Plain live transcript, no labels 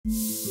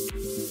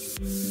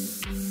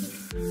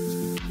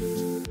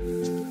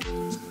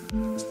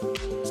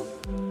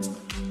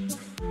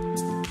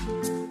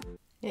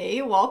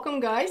welcome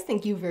guys.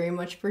 Thank you very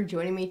much for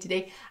joining me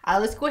today.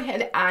 Let's go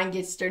ahead and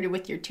get started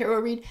with your tarot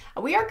read.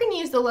 We are going to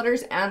use the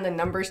letters and the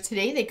numbers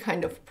today. They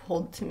kind of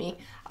pulled to me.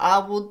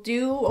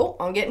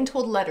 I'm getting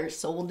told letters,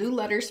 so we'll do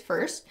letters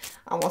first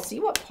and we'll see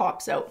what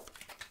pops out.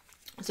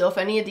 So if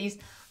any of these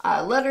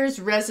letters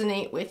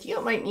resonate with you,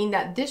 it might mean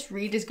that this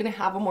read is going to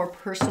have a more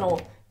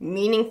personal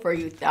meaning for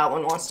you. That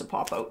one wants to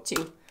pop out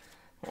too.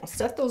 I'll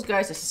set those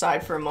guys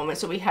aside for a moment.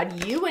 So we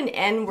had U and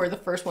N were the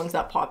first ones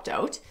that popped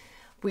out.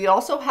 We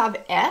also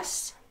have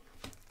S,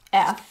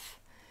 F,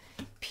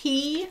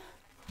 P,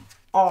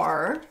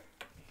 R,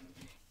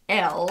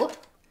 L,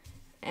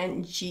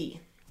 and G.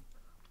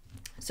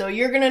 So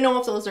you're going to know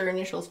if those are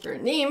initials for a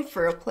name,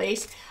 for a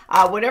place,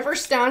 whatever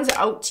stands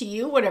out to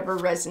you, whatever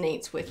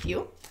resonates with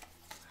you.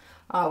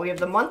 We have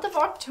the month of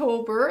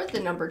October, the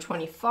number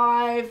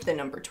 25, the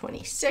number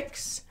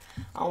 26.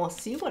 We'll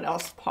see what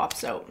else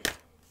pops out.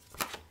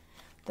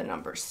 The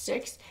number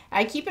 6.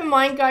 And keep in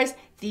mind, guys,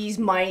 these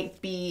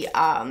might be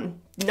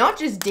not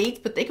just dates,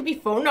 but they could be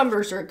phone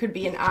numbers or it could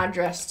be an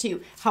address too.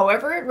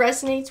 However it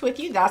resonates with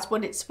you, that's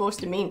what it's supposed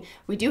to mean.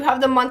 We do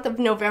have the month of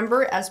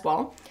November as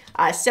well.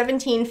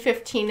 17,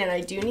 15, and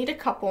I do need a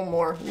couple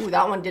more. Ooh,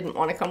 that one didn't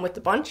want to come with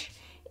the bunch.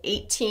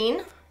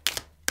 18,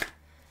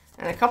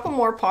 and a couple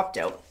more popped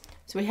out.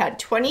 So we had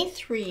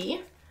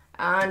 23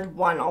 and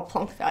 1. I'll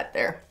plunk that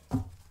there.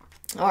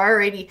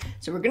 Alrighty,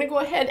 so we're going to go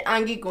ahead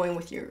and get going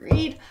with your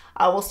read.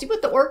 We'll see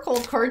what the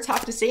oracle cards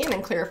have to say and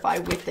then clarify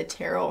with the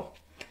tarot.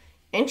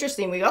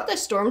 Interesting, we got the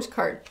storms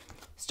card.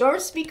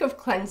 Storms speak of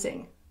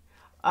cleansing,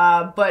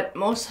 but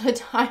most of the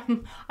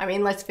time, I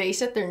mean, let's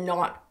face it, they're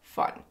not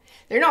fun.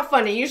 They're not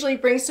fun. It usually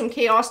brings some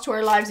chaos to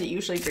our lives. It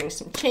usually brings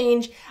some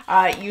change.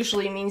 It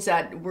usually means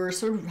that we're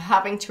sort of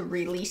having to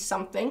release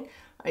something.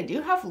 I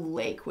do have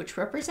lake, which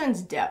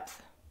represents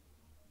depth.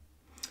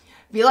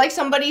 I feel like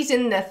somebody's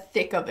in the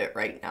thick of it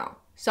right now.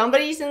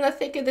 Somebody's in the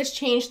thick of this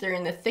change. They're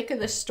in the thick of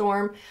the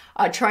storm,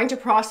 trying to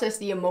process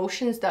the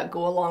emotions that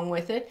go along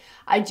with it.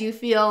 I do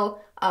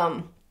feel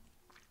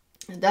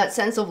that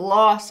sense of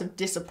loss, of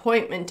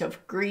disappointment,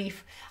 of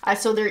grief.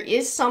 So there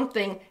is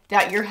something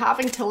that you're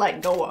having to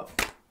let go of.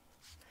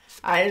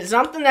 It's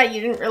something that you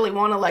didn't really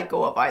want to let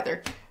go of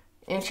either.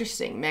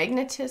 Interesting.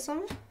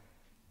 Magnetism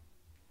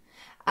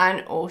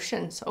and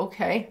oceans.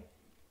 Okay.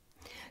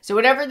 So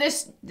whatever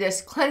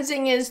this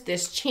cleansing is,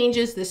 this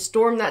changes, this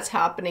storm that's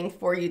happening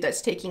for you,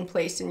 that's taking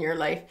place in your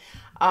life,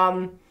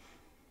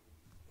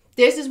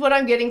 this is what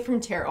I'm getting from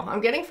tarot. I'm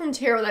getting from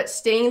tarot that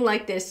staying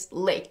like this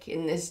lake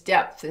in this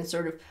depth and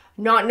sort of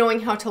not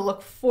knowing how to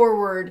look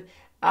forward,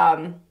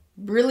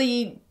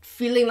 really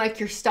feeling like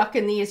you're stuck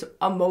in these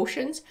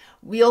emotions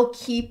will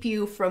keep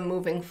you from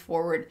moving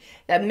forward.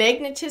 That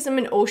magnetism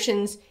in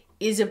oceans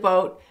is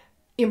about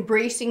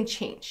embracing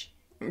change.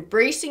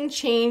 Embracing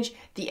change,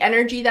 the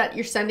energy that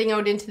you're sending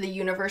out into the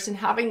universe and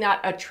having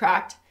that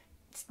attract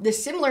the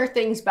similar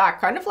things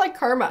back, kind of like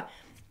karma.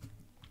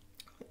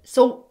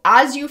 So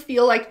as you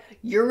feel like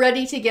you're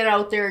ready to get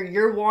out there,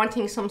 you're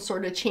wanting some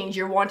sort of change,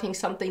 you're wanting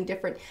something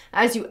different,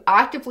 as you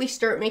actively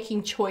start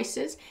making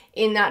choices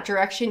in that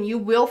direction, you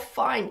will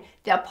find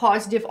that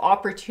positive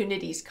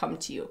opportunities come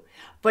to you.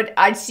 But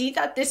I see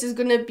that this is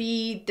going to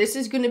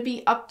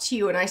be up to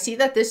you, and I see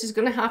that this is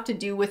going to have to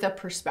do with a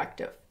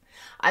perspective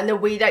and the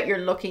way that you're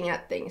looking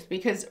at things.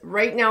 Because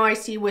right now I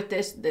see with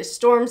this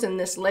storms and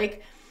this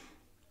lake,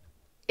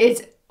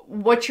 it's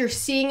what you're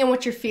seeing and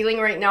what you're feeling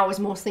right now is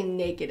mostly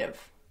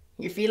negative.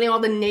 You're feeling all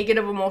the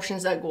negative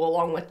emotions that go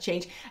along with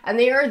change, and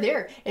they are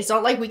there. It's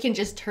not like we can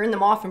just turn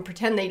them off and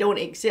pretend they don't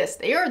exist.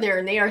 They are there,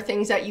 and they are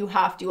things that you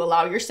have to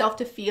allow yourself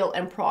to feel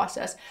and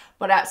process.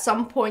 But at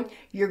some point,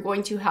 you're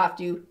going to have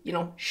to,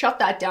 shut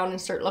that down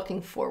and start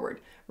looking forward.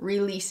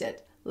 Release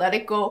it. Let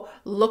it go,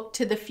 look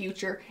to the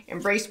future,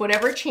 embrace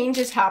whatever change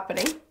is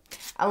happening,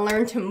 and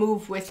learn to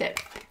move with it.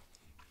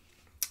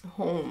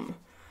 Home,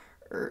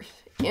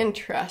 earth,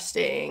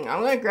 interesting.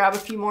 I'm going to grab a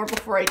few more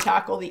before I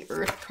tackle the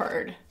earth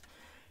card.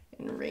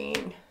 And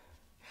rain.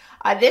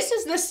 This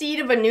is the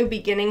seed of a new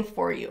beginning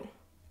for you.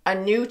 A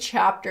new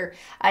chapter.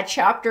 A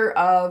chapter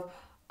of,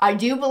 I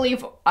do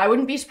believe, I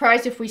wouldn't be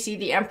surprised if we see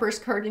the Empress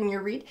card in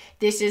your read.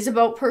 This is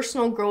about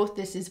personal growth.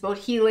 This is about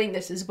healing.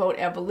 This is about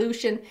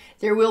evolution.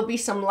 There will be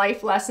some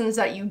life lessons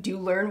that you do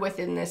learn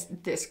within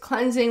this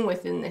cleansing,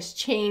 within this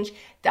change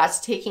that's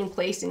taking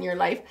place in your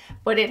life.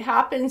 But it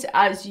happens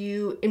as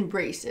you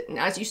embrace it and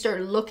as you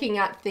start looking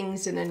at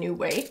things in a new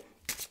way.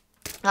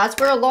 That's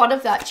where a lot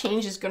of that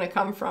change is going to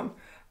come from.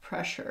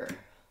 Pressure.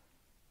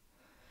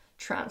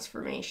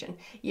 Transformation.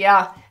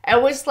 Yeah,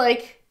 it was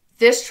like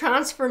this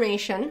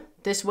transformation,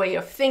 this way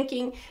of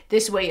thinking,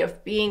 this way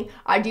of being.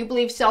 I do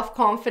believe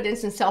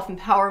self-confidence and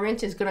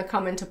self-empowerment is going to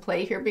come into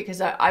play here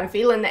because I'm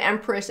feeling the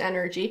Empress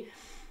energy.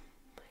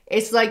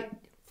 It's like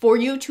for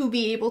you to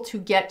be able to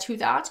get to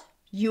that,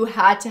 You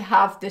had to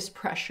have this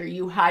pressure.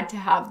 You had to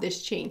have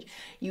this change.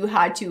 You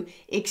had to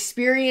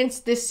experience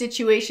this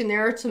situation.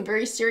 There are some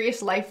very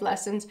serious life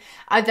lessons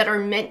that are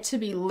meant to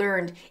be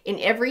learned in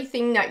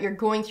everything that you're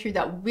going through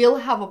that will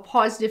have a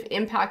positive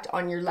impact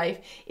on your life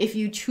if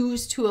you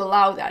choose to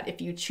allow that,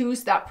 if you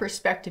choose that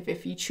perspective,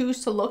 if you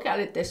choose to look at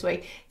it this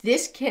way.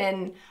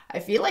 I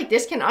feel like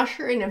this can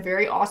usher in a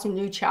very awesome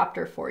new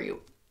chapter for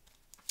you.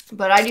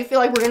 But I do feel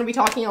like we're going to be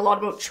talking a lot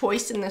about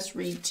choice in this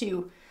read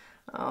too.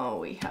 Oh,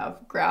 we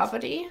have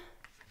gravity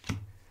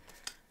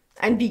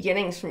and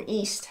beginnings from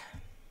East.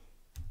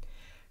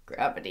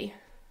 Gravity.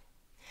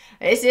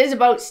 This is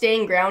about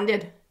staying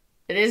grounded.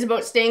 It is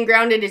about staying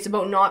grounded. It's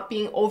about not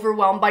being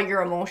overwhelmed by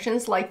your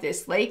emotions like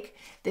this lake,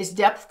 this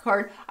depth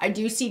card. I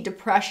do see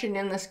depression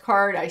in this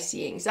card. I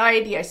see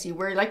anxiety. I see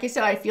worry. Like I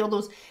said, I feel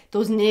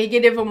those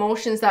negative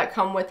emotions that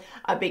come with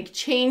a big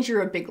change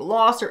or a big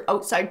loss or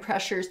outside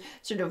pressures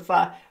sort of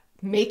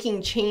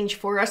making change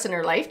for us in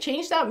our life,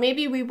 change that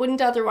maybe we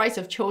wouldn't otherwise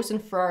have chosen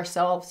for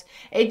ourselves.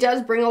 It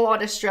does bring a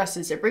lot of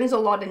stresses. It brings a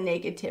lot of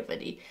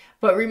negativity.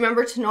 But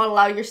remember to not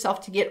allow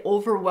yourself to get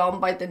overwhelmed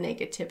by the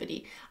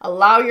negativity.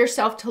 Allow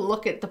yourself to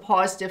look at the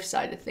positive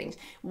side of things.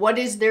 What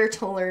is there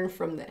to learn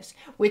from this?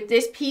 With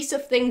this piece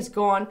of things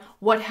gone,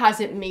 what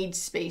has it made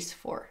space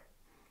for?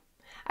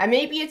 And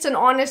maybe it's an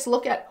honest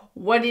look at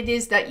what it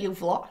is that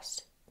you've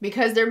lost.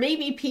 Because there may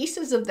be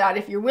pieces of that,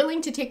 if you're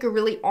willing to take a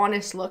really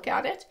honest look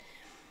at it,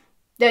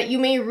 that you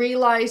may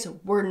realize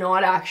were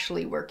not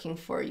actually working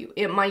for you.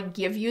 It might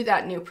give you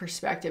that new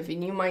perspective,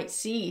 and you might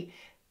see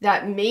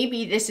that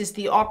maybe this is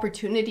the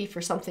opportunity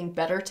for something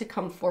better to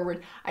come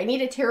forward. I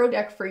need a tarot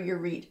deck for your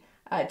read.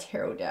 A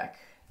tarot deck.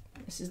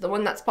 This is the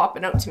one that's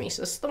popping out to me.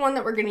 So this is the one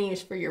that we're going to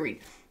use for your read.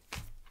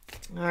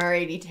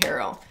 Alrighty,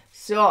 tarot.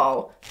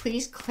 So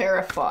please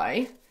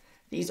clarify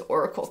these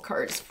oracle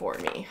cards for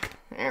me.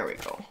 There we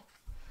go.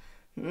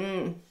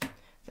 The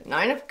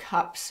Nine of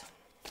Cups.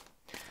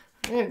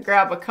 I'm going to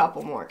grab a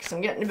couple more because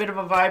I'm getting a bit of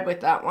a vibe with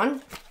that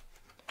one.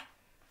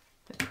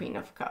 The Queen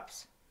of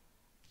Cups.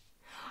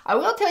 I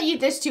will tell you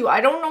this too.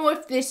 I don't know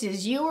if this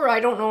is you or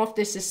I don't know if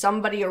this is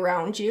somebody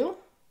around you.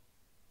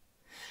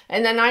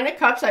 And the Nine of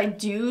Cups, I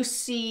do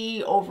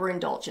see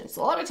overindulgence.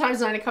 A lot of times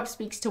Nine of Cups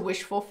speaks to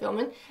wish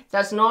fulfillment.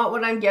 That's not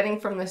what I'm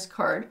getting from this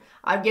card.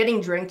 I'm getting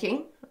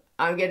drinking.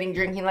 I'm getting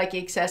drinking, like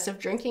excessive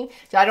drinking.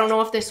 So I don't know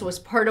if this was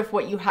part of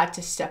what you had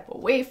to step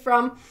away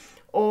from.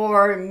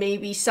 Or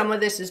maybe some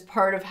of this is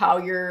part of how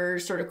you're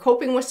sort of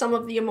coping with some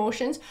of the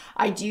emotions.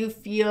 I do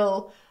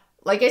feel,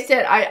 like I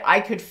said, I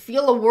could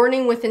feel a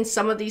warning within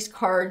some of these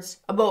cards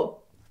about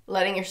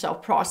letting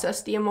yourself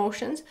process the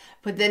emotions,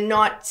 but then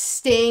not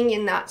staying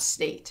in that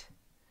state.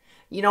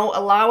 You know,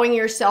 allowing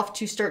yourself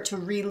to start to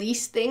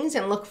release things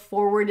and look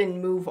forward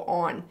and move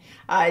on.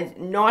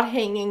 Not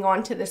hanging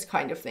on to this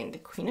kind of thing. The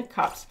Queen of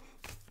Cups.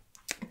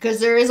 Because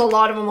there is a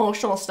lot of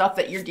emotional stuff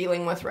that you're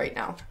dealing with right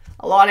now.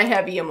 A lot of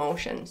heavy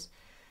emotions.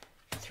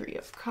 Three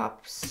of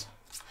Cups.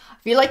 I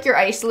feel like you're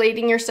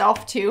isolating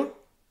yourself too.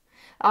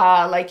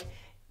 Like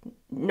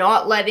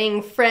not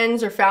letting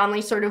friends or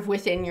family sort of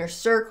within your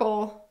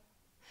circle.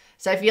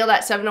 So I feel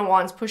that Seven of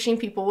Wands pushing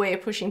people away,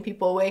 pushing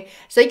people away.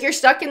 It's like you're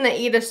stuck in the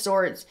Eight of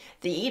Swords.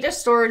 The Eight of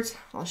Swords,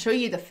 I'll show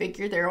you the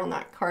figure there on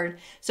that card.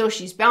 So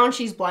she's bound,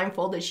 she's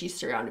blindfolded, she's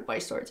surrounded by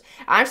swords.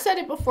 I've said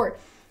it before.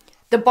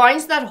 The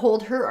binds that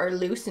hold her are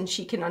loose and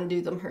she can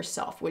undo them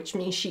herself, which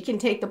means she can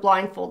take the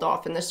blindfold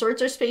off and the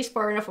swords are spaced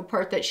far enough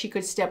apart that she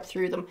could step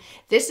through them.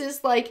 This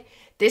is like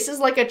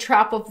a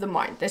trap of the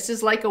mind. This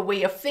is like a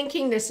way of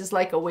thinking. This is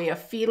like a way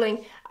of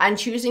feeling and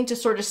choosing to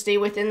sort of stay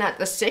within that.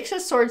 The Six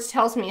of Swords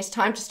tells me it's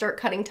time to start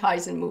cutting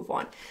ties and move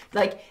on.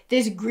 Like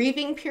this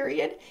grieving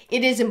period,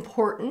 it is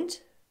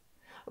important,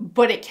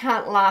 but it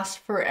can't last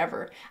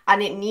forever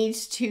and it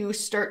needs to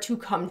start to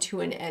come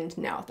to an end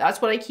now.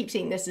 That's what I keep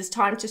saying. This is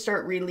time to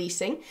start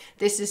releasing.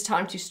 This is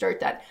time to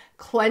start that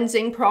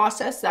cleansing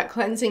process, that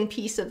cleansing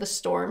piece of the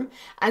storm,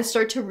 and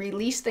start to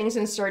release things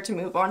and start to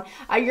move on.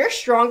 You're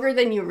stronger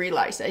than you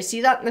realize. I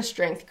see that in the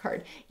Strength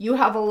card. You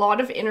have a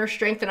lot of inner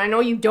strength, and I know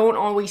you don't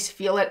always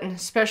feel it, and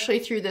especially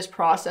through this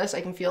process,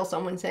 I can feel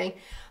someone saying,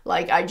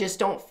 like, I just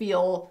don't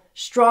feel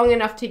strong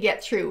enough to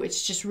get through.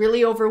 It's just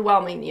really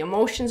overwhelming. The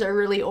emotions are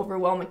really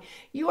overwhelming.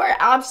 You are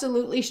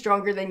absolutely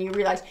stronger than you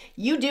realize.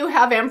 You do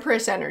have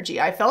Empress energy.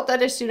 I felt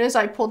that as soon as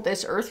I pulled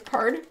this Earth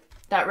card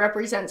that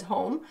represents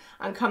home.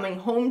 I'm coming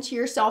home to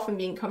yourself and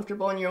being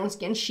comfortable in your own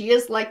skin. She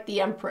is like the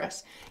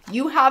Empress.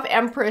 You have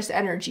Empress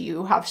energy.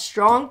 You have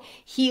strong,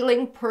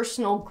 healing,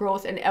 personal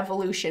growth, and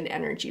evolution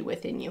energy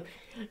within you.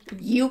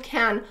 You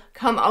can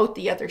come out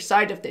the other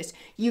side of this.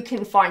 You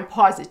can find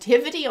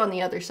positivity on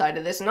the other side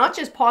of this. Not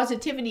just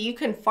positivity, you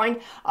can find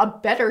a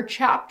better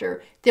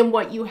chapter than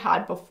what you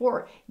had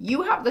before.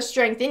 You have the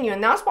strength in you,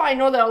 and that's why I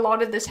know that a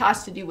lot of this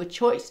has to do with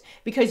choice,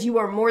 because you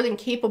are more than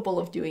capable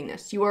of doing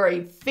this. You are a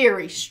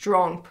very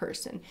strong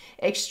person,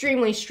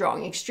 extremely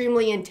strong,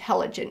 extremely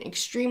intelligent,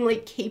 extremely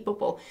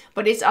capable,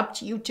 but it's up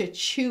to you to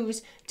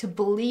choose to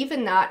believe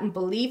in that and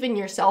believe in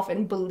yourself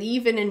and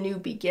believe in a new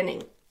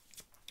beginning.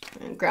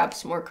 And grab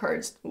some more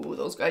cards. Ooh,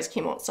 those guys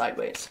came out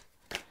sideways.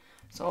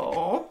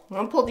 So I'm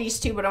going to pull these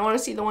two, but I want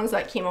to see the ones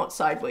that came out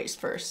sideways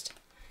first.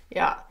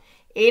 Yeah.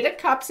 8 of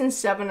Cups and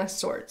 7 of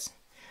Swords.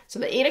 So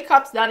the 8 of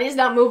Cups, that is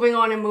that moving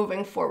on and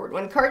moving forward.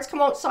 When cards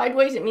come out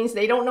sideways, it means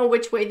they don't know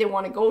which way they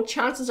want to go.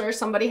 Chances are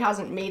somebody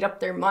hasn't made up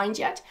their mind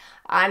yet,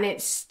 and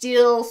it's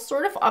still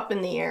sort of up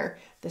in the air,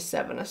 the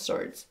 7 of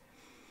Swords.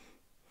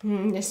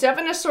 The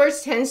 7 of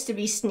Swords tends to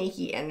be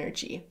sneaky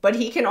energy, but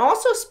he can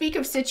also speak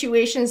of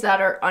situations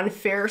that are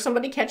unfair,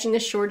 somebody catching the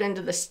short end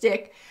of the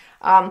stick.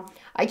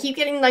 I keep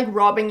getting like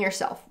robbing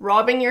yourself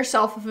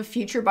of a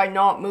future by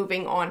not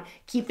moving on,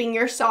 keeping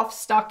yourself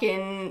stuck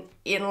in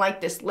like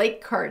this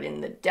lake card,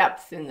 in the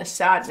depth, in the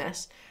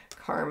sadness,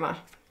 karma.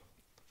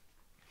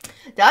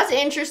 That's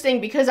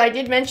interesting because I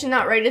did mention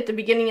that right at the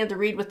beginning of the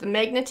read with the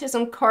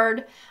magnetism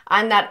card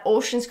and that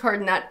oceans card,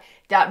 and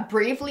that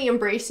bravely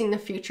embracing the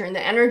future, and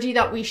the energy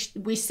that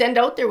we send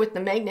out there with the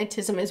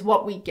magnetism is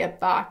what we get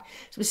back.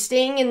 So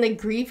staying in the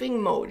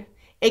grieving mode,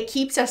 it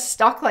keeps us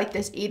stuck like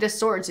this 8 of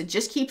Swords. It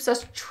just keeps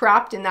us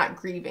trapped in that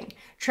grieving,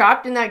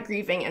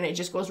 and it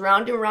just goes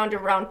round and round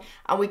and round,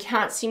 and we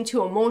can't seem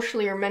to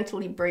emotionally or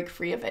mentally break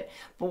free of it.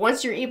 But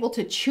once you're able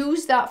to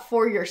choose that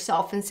for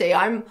yourself and say,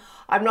 I'm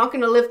not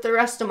going to live the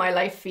rest of my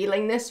life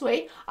feeling this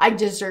way. I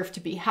deserve to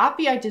be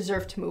happy. I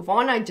deserve to move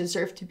on. I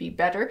deserve to be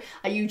better.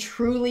 And you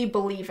truly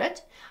believe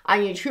it,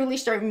 and you truly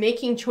start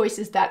making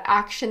choices that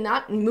action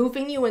that and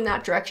moving you in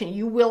that direction,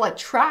 you will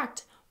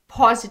attract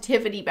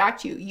positivity back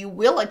to you. You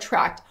will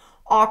attract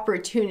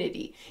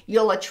opportunity.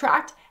 You'll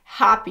attract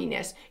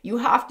happiness. You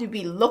have to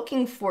be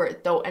looking for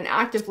it though and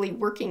actively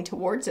working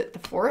towards it.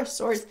 The 4 of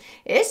Swords.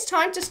 It's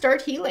time to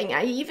start healing.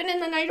 Even in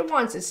the Knight of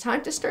Wands, it's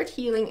time to start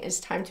healing. It's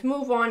time to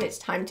move on. It's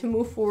time to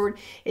move forward.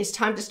 It's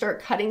time to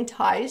start cutting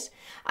ties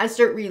and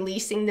start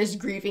releasing this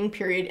grieving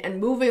period and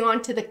moving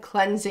on to the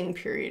cleansing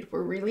period.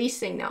 We're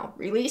releasing now,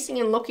 releasing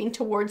and looking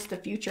towards the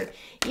future.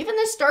 Even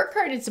the Star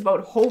card, it's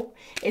about hope.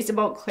 It's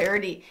about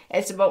clarity.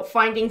 It's about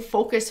finding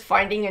focus,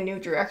 finding a new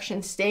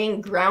direction,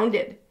 staying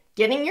grounded,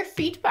 getting your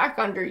feet back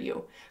under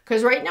you.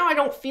 Because right now I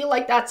don't feel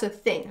like that's a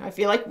thing. I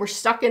feel like we're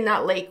stuck in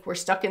that lake. We're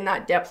stuck in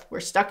that depth. We're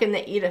stuck in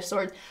the 8 of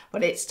Swords.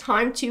 But it's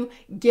time to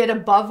get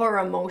above our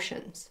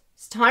emotions.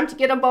 It's time to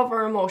get above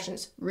our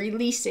emotions.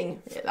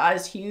 Releasing. That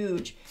is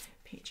huge.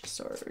 Page of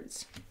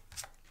Swords.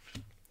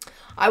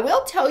 I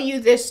will tell you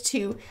this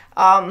too.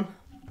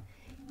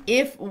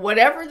 If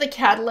whatever the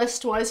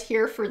catalyst was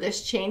here for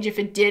this change, if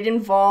it did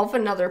involve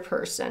another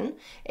person,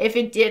 if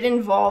it did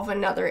involve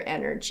another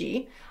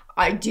energy,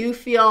 I do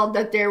feel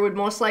that there would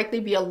most likely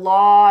be a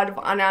lot of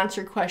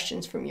unanswered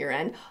questions from your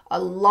end, a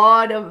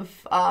lot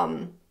of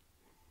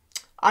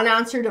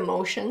unanswered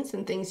emotions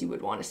and things you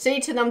would want to say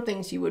to them,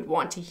 things you would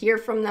want to hear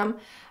from them.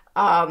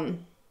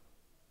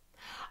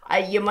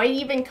 You might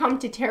even come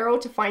to tarot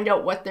to find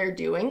out what they're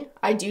doing.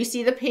 I do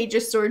see the Page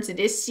of Swords. It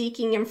is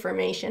seeking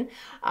information.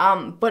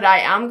 But I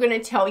am going to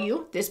tell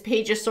you, this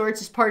Page of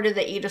Swords is part of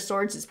the 8 of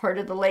Swords. It's part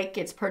of the lake.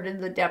 It's part of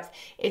the depth.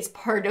 It's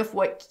part of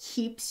what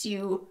keeps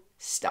you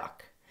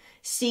stuck.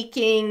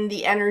 Seeking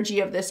the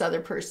energy of this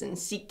other person,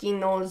 seeking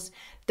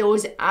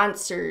those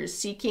answers,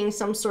 seeking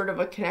some sort of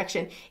a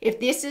connection. If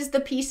this is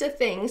the piece of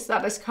things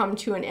that has come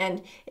to an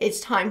end,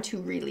 it's time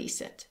to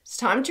release it. It's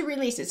time to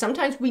release it.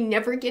 Sometimes we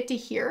never get to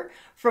hear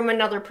from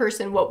another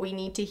person what we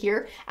need to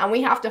hear, and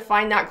we have to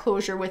find that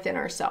closure within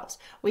ourselves.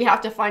 We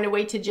have to find a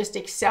way to just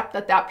accept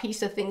that that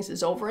piece of things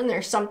is over, and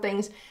there's some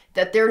things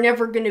that they're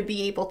never going to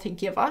be able to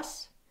give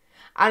us,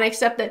 and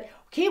accept that,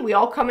 okay, we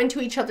all come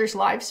into each other's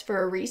lives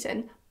for a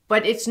reason,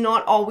 but it's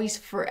not always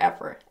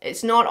forever.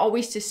 It's not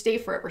always to stay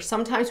forever.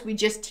 Sometimes we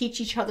just teach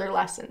each other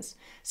lessons.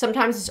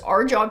 Sometimes it's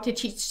our job to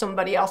teach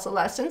somebody else a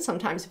lesson,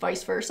 sometimes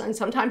vice versa, and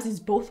sometimes it's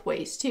both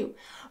ways too.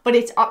 But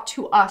it's up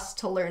to us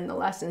to learn the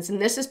lessons.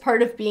 And this is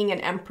part of being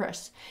an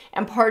Empress,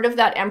 and part of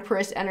that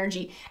Empress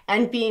energy,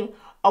 and being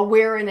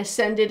aware and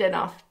ascended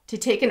enough to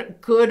take a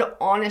good,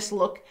 honest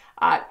look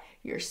at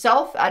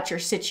yourself, at your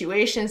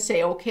situation,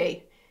 say,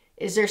 okay,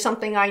 is there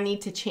something I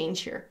need to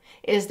change here?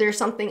 Is there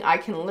something I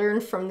can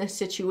learn from this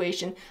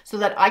situation so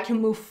that I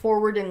can move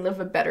forward and live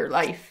a better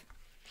life?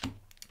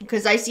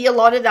 Because I see a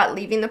lot of that,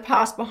 leaving the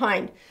past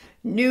behind.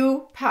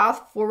 New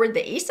path forward.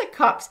 The Ace of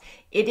Cups,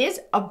 it is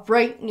a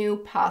bright new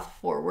path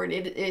forward.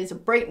 It is a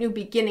bright new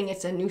beginning.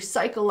 It's a new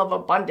cycle of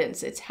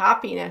abundance. It's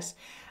happiness.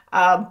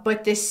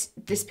 But this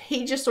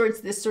Page of Swords,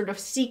 this sort of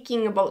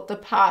seeking about the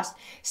past,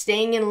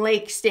 staying in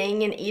lake,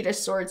 staying in 8 of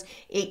Swords,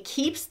 it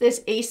keeps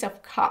this Ace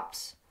of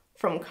Cups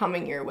from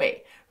coming your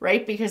way,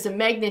 right? Because of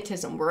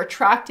magnetism, we're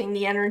attracting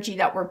the energy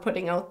that we're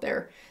putting out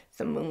there.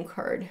 The Moon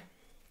card.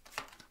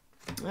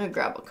 I'll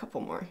grab a couple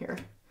more here.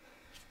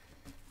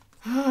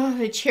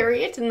 The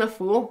Chariot and the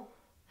Fool.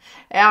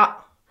 Yeah,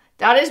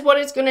 that is what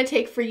it's going to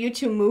take for you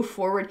to move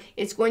forward.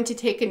 It's going to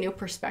take a new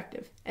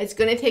perspective. It's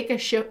going to take a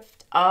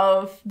shift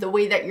of the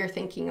way that you're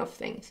thinking of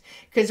things.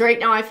 Because right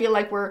now I feel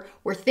like we're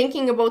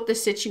thinking about the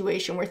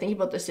situation. We're thinking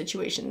about the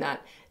situation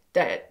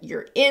that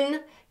you're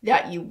in,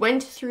 that you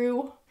went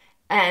through,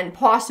 and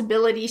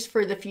possibilities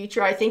for the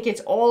future. I think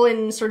it's all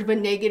in sort of a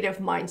negative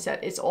mindset.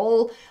 It's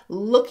all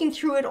looking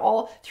through it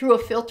all through a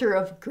filter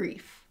of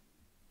grief.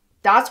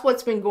 That's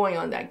what's been going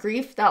on, that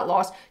grief, that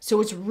loss. So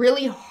it's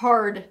really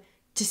hard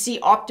to see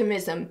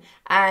optimism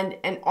and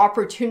an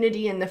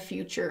opportunity in the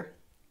future.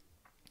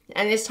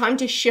 And it's time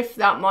to shift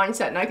that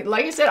mindset. And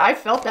like I said, I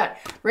felt that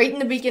right in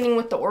the beginning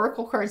with the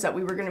oracle cards that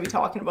we were going to be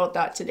talking about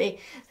that today.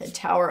 The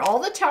Tower. All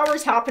the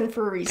towers happen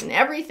for a reason.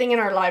 Everything in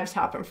our lives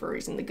happen for a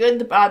reason. The good,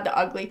 the bad, the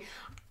ugly.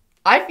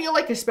 I feel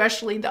like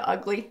especially the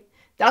ugly.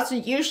 That's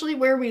usually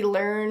where we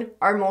learn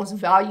our most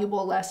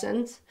valuable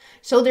lessons.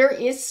 So there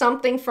is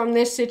something from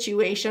this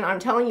situation. I'm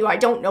telling you, I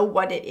don't know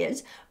what it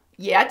is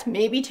yet.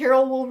 Maybe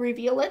Tarot will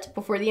reveal it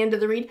before the end of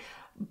the read.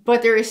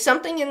 But there is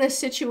something in this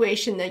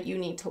situation that you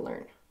need to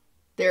learn.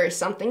 There is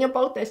something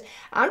about this.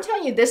 I'm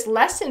telling you, this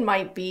lesson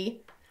might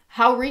be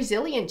how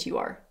resilient you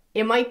are.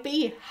 It might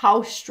be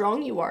how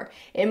strong you are.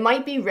 It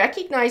might be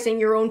recognizing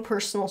your own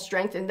personal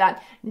strength and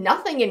that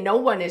nothing and no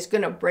one is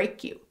going to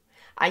break you.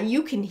 And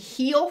you can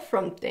heal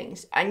from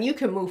things and you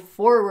can move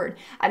forward,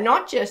 and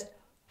not just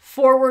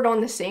forward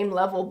on the same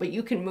level, but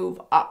you can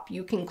move up,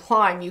 you can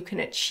climb, you can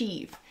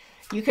achieve,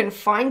 you can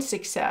find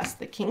success.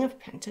 The King of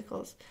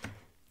Pentacles.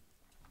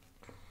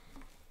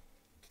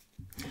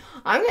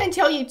 I'm going to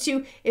tell you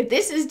too, if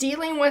this is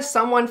dealing with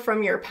someone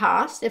from your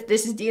past, if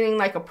this is dealing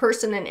like a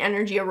person, an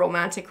energy, a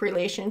romantic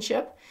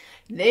relationship,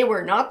 they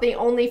were not the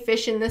only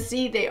fish in the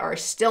sea. They are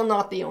still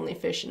not the only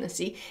fish in the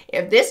sea.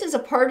 If this is a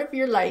part of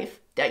your life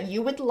that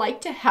you would like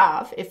to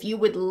have, if you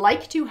would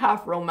like to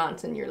have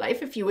romance in your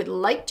life, if you would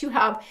like to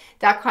have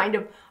that kind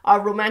of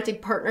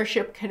romantic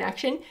partnership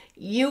connection,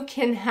 you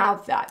can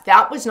have that.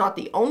 That was not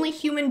the only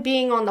human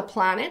being on the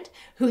planet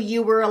who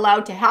you were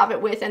allowed to have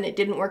it with, and it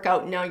didn't work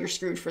out and now you're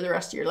screwed for the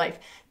rest of your life.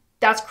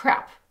 That's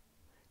crap.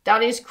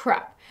 That is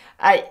crap.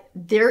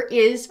 There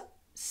is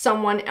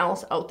someone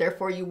else out there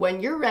for you when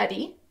you're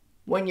ready.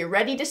 When you're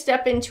ready to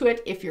step into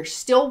it, if you're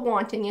still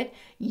wanting it,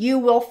 you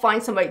will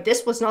find somebody.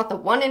 This was not the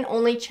one and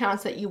only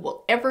chance that you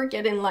will ever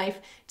get in life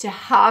to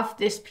have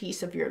this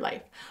piece of your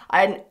life.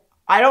 And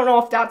I don't know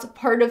if that's a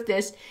part of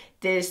this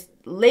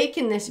lake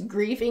and this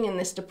grieving and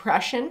this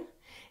depression.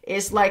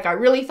 Is like, I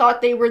really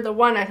thought they were the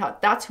one. I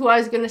thought that's who I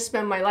was going to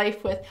spend my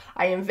life with.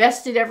 I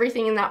invested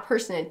everything in that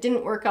person. It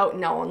didn't work out.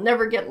 And now I'll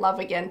never get love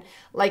again.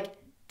 Like,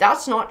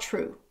 that's not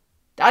true.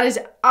 That is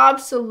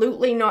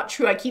absolutely not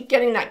true. I keep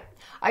getting that.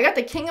 I got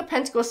the King of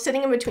Pentacles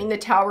sitting in between the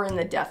Tower and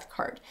the Death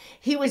card.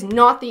 He was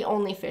not the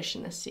only fish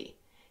in the sea.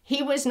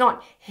 He was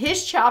not.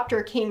 His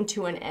chapter came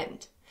to an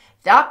end.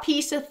 That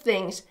piece of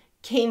things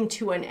came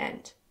to an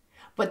end.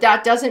 But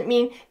that doesn't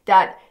mean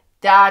that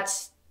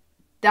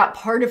that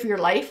part of your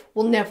life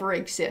will never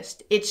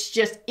exist. It's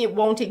just, it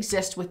won't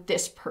exist with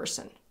this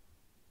person.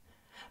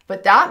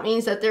 But that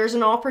means that there's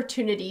an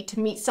opportunity to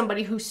meet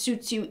somebody who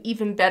suits you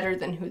even better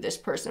than who this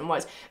person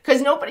was.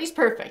 Because nobody's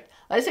perfect.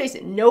 Let's face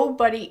it,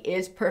 nobody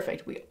is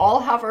perfect. We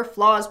all have our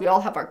flaws. We all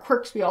have our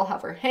quirks. We all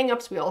have our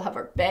hangups. We all have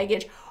our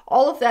baggage.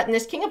 All of that. And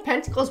this King of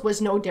Pentacles was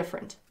no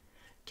different.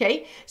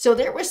 Okay? So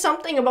there was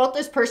something about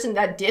this person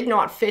that did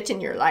not fit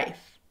in your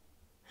life.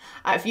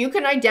 If you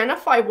can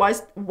identify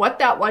what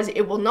that was,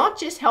 it will not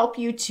just help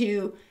you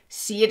to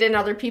see it in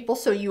other people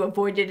so you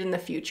avoid it in the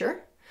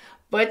future,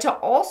 but to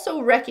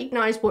also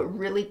recognize what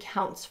really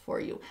counts for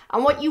you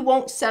and what you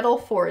won't settle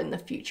for in the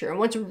future and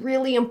what's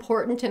really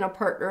important in a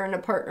partner and a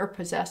partner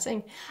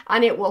possessing.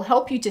 And it will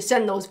help you to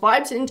send those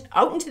vibes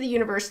out into the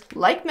universe,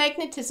 like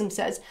magnetism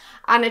says,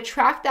 and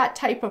attract that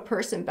type of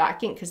person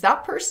back in, because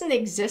that person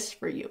exists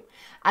for you.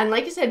 And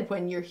like I said,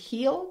 when you're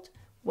healed,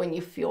 when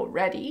you feel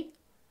ready,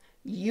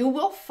 you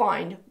will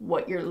find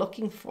what you're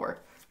looking for.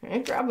 I'm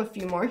going to grab a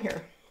few more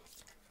here.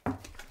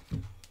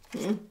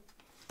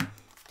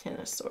 Ten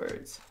of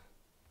Swords.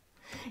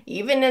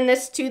 Even in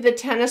this too, the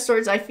Ten of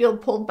Swords, I feel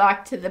pulled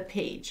back to the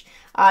page.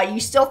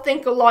 You still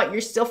think a lot. You're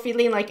still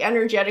feeling like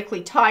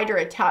energetically tied or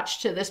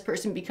attached to this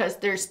person because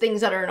there's things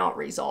that are not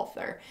resolved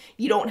there.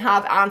 You don't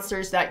have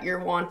answers that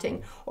you're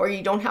wanting, or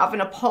you don't have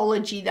an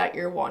apology that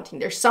you're wanting.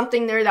 There's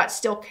something there that's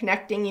still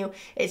connecting you.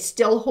 It's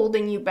still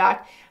holding you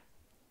back.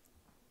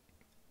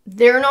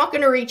 They're not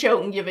going to reach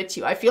out and give it to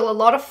you. I feel a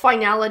lot of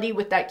finality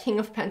with that King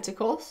of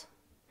Pentacles.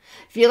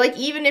 I feel like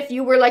even if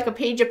you were like a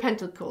Page of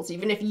Pentacles,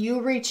 even if you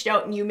reached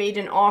out and you made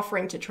an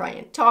offering to try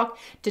and talk,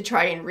 to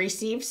try and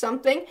receive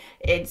something,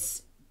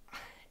 it's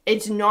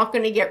not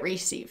going to get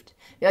received.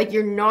 Like,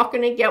 you're not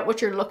going to get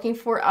what you're looking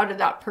for out of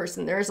that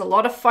person. There's a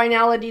lot of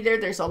finality there.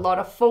 There's a lot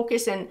of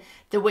focus in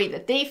the way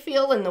that they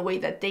feel and the way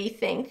that they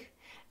think.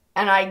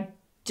 And I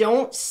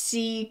don't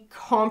see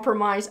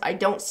compromise. I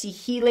don't see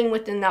healing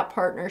within that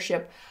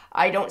partnership.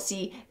 I don't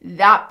see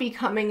that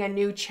becoming a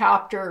new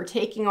chapter or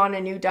taking on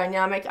a new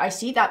dynamic. I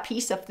see that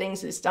piece of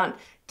things is done.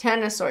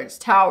 Ten of Swords,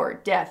 Tower,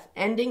 Death,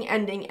 ending,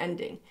 ending,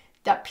 ending.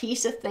 That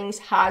piece of things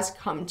has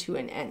come to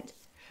an end.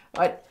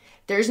 But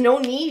there's no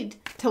need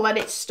to let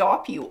it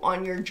stop you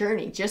on your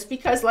journey. Just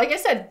because, like I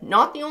said,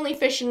 not the only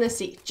fish in the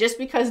sea. Just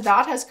because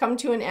that has come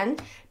to an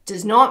end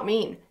does not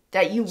mean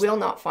that you will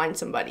not find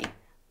somebody.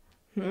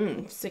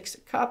 Six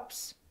of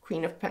Cups,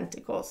 Queen of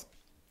Pentacles.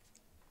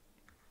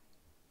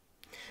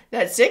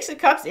 That Six of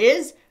Cups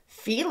is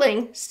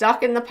feeling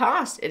stuck in the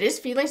past. It is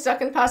feeling stuck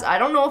in the past. I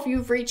don't know if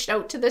you've reached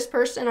out to this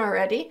person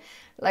already.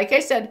 Like I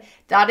said,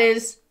 that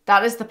is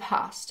the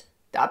past.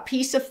 That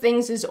piece of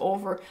things is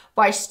over.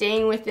 By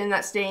staying within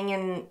that, staying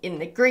in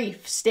the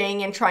grief,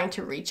 staying in trying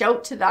to reach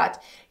out to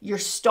that, you're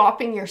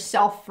stopping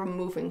yourself from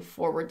moving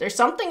forward. There's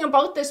something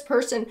about this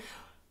person.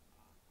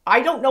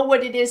 I don't know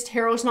what it is.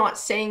 Tarot's not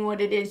saying what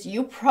it is.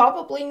 You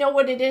probably know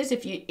what it is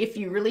if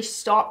you really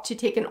stop to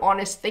take an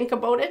honest think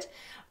about it.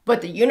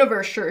 But the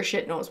universe sure as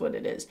shit knows what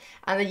it is.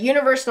 And the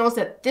universe knows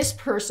that this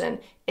person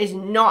is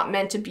not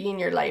meant to be in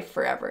your life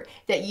forever.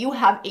 That you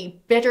have a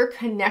better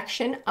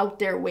connection out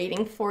there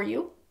waiting for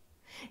you.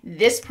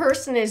 This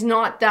person is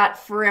not that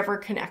forever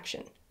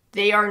connection.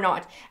 They are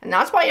not. And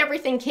that's why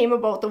everything came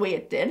about the way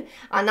it did.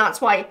 And that's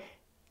why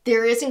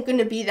there isn't going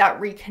to be that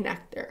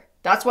reconnect there.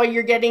 That's why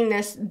you're getting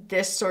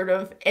this sort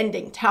of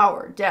ending,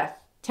 Tower, Death,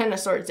 Ten of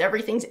Swords.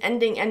 Everything's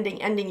ending.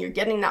 You're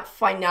getting that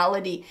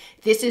finality.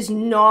 This is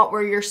not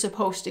where you're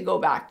supposed to go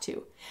back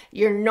to.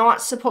 You're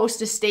not supposed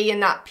to stay in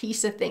that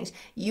piece of things.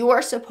 You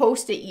are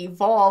supposed to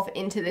evolve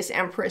into this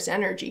Empress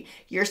energy.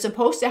 You're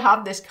supposed to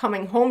have this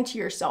coming home to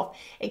yourself,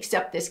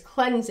 accept this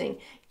cleansing,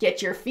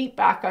 get your feet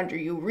back under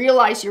you,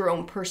 realize your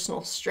own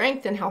personal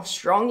strength and how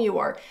strong you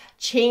are,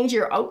 change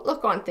your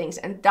outlook on things.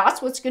 And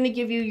that's what's going to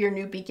give you your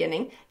new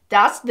beginning.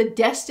 That's the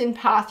destined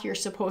path you're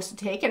supposed to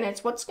take, and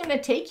it's what's going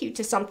to take you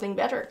to something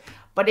better.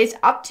 But it's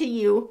up to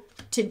you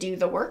to do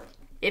the work.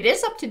 It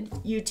is up to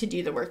you to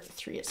do the work, the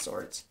Three of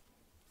Swords.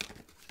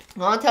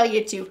 Well, I'll tell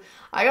you too,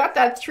 I got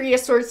that Three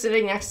of Swords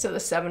sitting next to the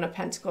Seven of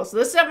Pentacles. So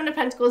the Seven of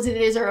Pentacles, it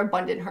is our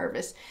abundant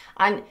harvest.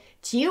 And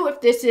to you, if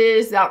this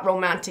is that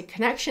romantic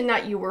connection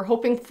that you were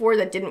hoping for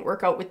that didn't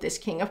work out with this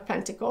King of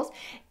Pentacles,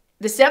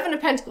 the Seven of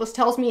Pentacles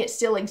tells me it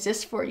still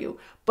exists for you,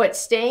 but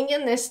staying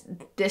in this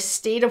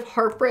state of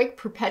heartbreak,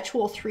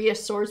 perpetual Three of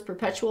Swords,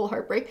 perpetual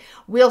heartbreak,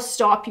 will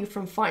stop you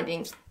from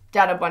finding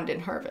that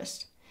abundant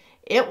harvest.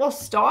 It will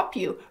stop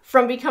you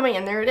from becoming,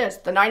 and there it is,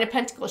 the Nine of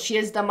Pentacles. She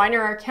is the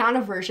minor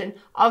arcana version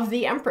of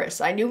the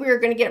Empress. I knew we were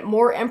going to get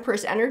more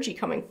Empress energy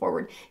coming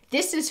forward.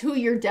 This is who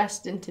you're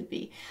destined to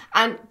be.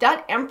 And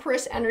that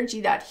Empress energy,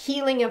 that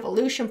healing,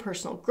 evolution,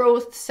 personal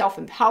growth,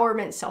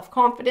 self-empowerment,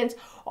 self-confidence,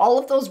 all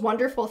of those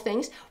wonderful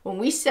things, when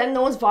we send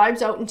those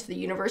vibes out into the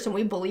universe and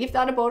we believe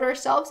that about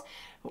ourselves,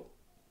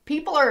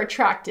 people are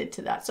attracted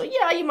to that. So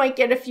yeah, you might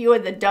get a few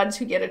of the duds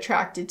who get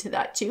attracted to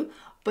that too,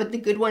 but the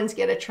good ones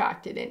get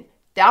attracted in.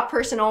 That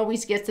person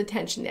always gets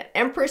attention. That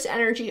Empress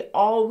energy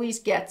always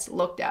gets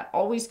looked at,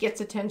 always gets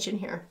attention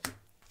here.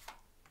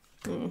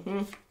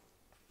 I'm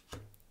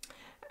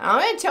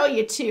going to tell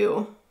you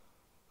too,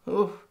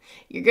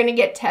 you're going to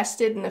get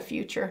tested in the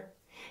future.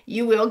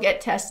 You will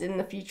get tested in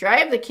the future. I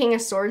have the King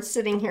of Swords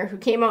sitting here who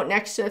came out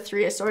next to the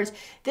Three of Swords.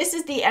 This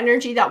is the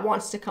energy that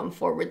wants to come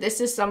forward.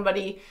 This is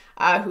somebody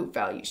who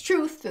values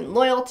truth and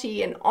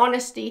loyalty and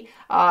honesty.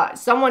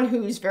 Someone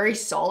who's very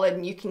solid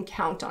and you can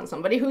count on.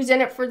 Somebody who's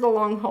in it for the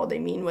long haul. They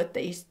mean what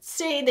they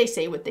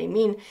say what they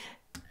mean.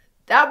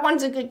 That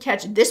one's a good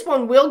catch. This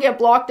one will get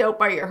blocked out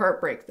by your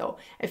heartbreak though.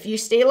 If you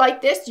stay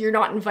like this, you're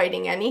not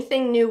inviting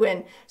anything new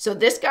in. So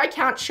this guy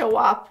can't show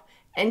up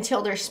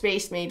until there's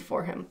space made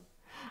for him.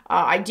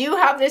 I do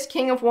have this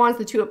King of Wands,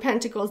 the Two of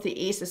Pentacles, the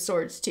Ace of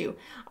Swords too.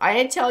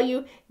 I tell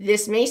you,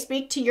 this may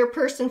speak to your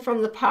person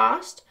from the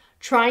past,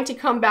 trying to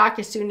come back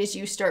as soon as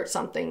you start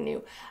something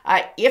new.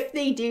 If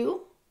they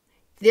do,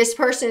 this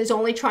person is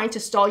only trying to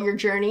stall your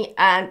journey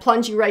and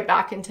plunge you right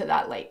back into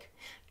that lake.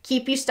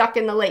 Keep you stuck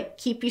in the lake,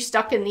 keep you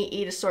stuck in the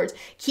Eight of Swords,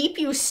 keep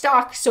you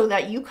stuck so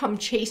that you come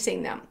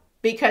chasing them.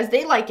 Because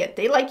they like it.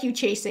 They like you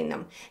chasing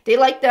them. They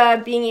like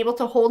the being able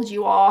to hold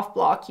you off,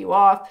 block you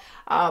off,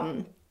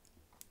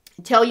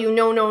 tell you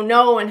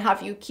no, and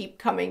have you keep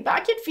coming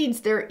back. It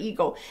feeds their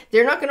ego.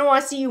 They're not going to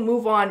want to see you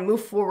move on,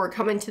 move forward,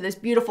 come into this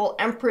beautiful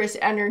Empress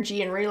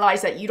energy and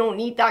realize that you don't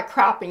need that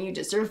crap and you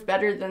deserve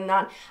better than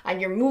that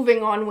and you're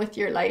moving on with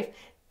your life.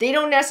 They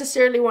don't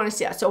necessarily want to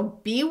see that. So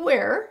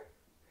beware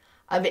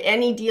of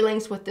any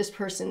dealings with this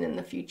person in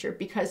the future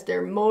because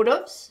their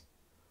motives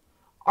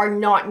are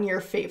not in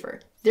your favor.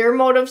 Their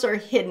motives are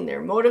hidden.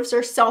 Their motives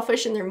are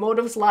selfish and their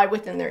motives lie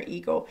within their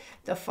ego.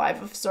 The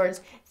Five of Swords,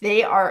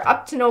 they are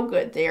up to no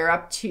good. They are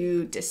up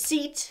to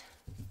deceit.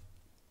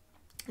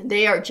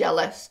 They are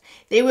jealous.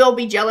 They will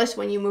be jealous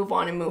when you move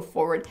on and move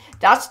forward.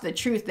 That's the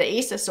truth. The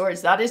Ace of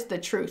Swords, that is the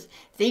truth.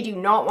 They do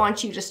not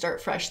want you to start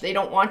fresh. They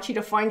don't want you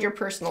to find your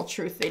personal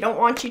truth. They don't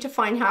want you to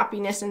find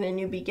happiness in a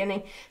new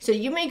beginning. So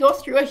you may go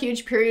through a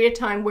huge period of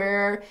time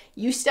where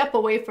you step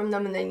away from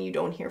them and then you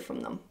don't hear from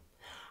them.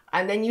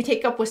 And then you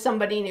take up with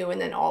somebody new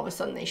and then all of a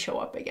sudden they show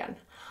up again.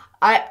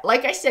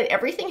 Like I said,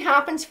 everything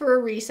happens for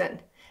a reason.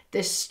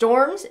 This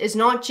storms is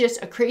not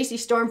just a crazy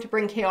storm to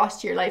bring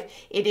chaos to your life.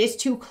 It is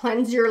to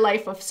cleanse your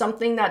life of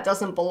something that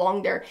doesn't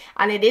belong there.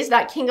 And it is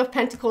that King of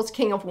Pentacles,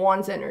 King of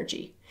Wands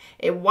energy.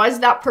 It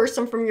was that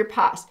person from your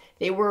past.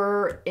 They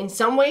were in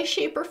some way,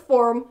 shape, or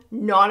form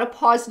not a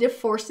positive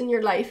force in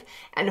your life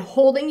and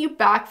holding you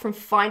back from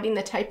finding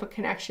the type of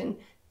connection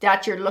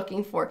that you're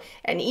looking for.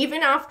 And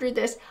even after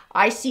this,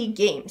 I see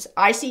games.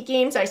 I see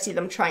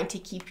them trying to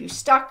keep you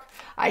stuck.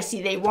 I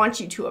see they want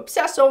you to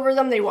obsess over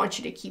them. They want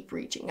you to keep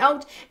reaching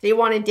out. They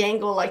want to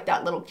dangle like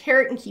that little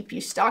carrot and keep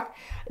you stuck.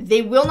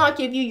 They will not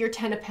give you your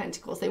 10 of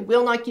Pentacles. They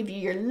will not give you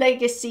your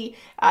legacy,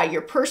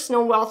 your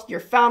personal wealth, your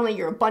family,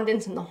 your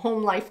abundance in the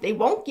home life. They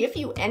won't give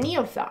you any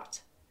of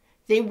that.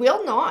 They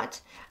will not.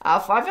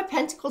 5 of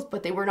Pentacles,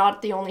 but they were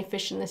not the only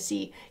fish in the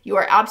sea. You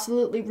are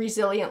absolutely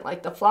resilient.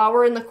 Like the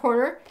flower in the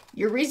corner,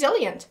 you're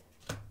resilient.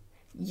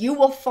 You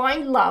will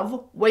find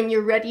love when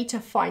you're ready to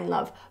find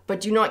love, but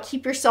do not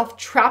keep yourself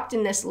trapped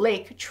in this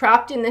lake,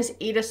 trapped in this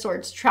 8 of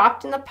Swords,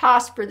 trapped in the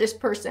past for this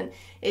person.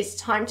 It's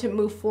time to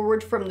move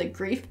forward from the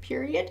grief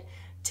period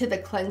to the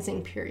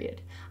cleansing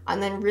period,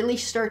 and then really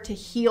start to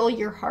heal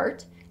your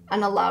heart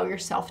and allow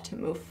yourself to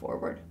move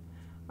forward.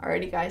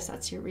 Alrighty guys,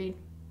 that's your read.